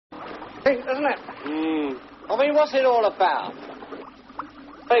interesting, isn't it? I mean, what's it all about?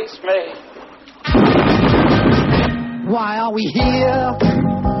 Beats me. Why are we here?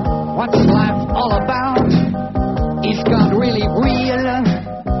 What's life all about? Is God really real?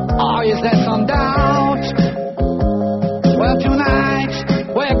 Or is there some doubt? Well, tonight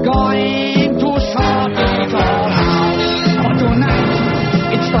we're going to sort it all out. For tonight,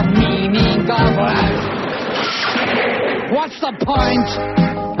 it's the meaning of life. What's the point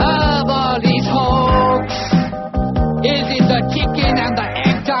of all these hopes? Is it the chicken and the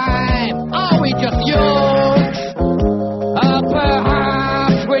egg time? Are we just yokes?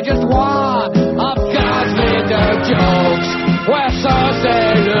 Perhaps we're just one of God's little jokes. We're so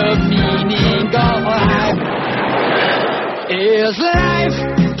say the meaning of life. Is life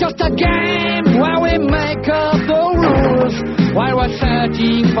just a game where we make up the rules while we're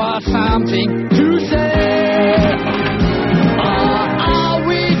searching for something to say? Or are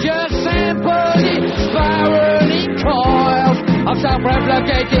we just simply spiraling coils of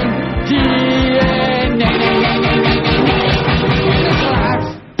self-replicating DNA? Is life?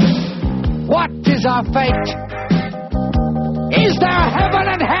 What is our fate? Is there heaven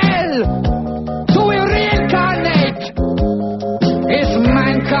and hell? Do we reincarnate? Is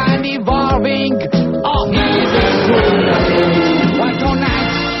mankind evolving? Or is it good? Well,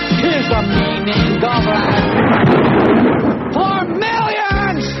 tonight is the meaning of life. For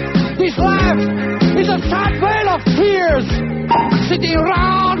millions, this life is a sad veil of tears, sitting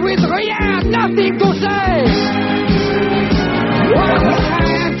around with nothing to say. What the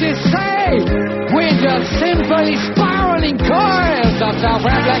scientists say, we're just simply spiraling coils of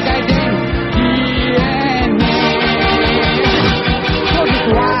self-replicating DNA. So just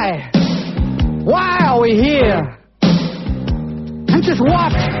why are we here? And just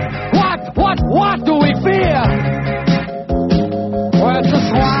what do we fear? Well,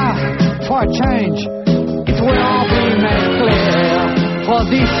 just why, for a change, it will all be made clear. For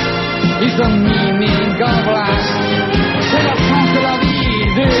this is the meaning of life. C'est le sens de la vie.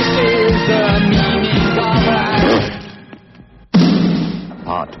 This is the meaning of life.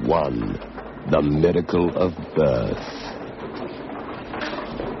 Part 1. The Miracle of Birth.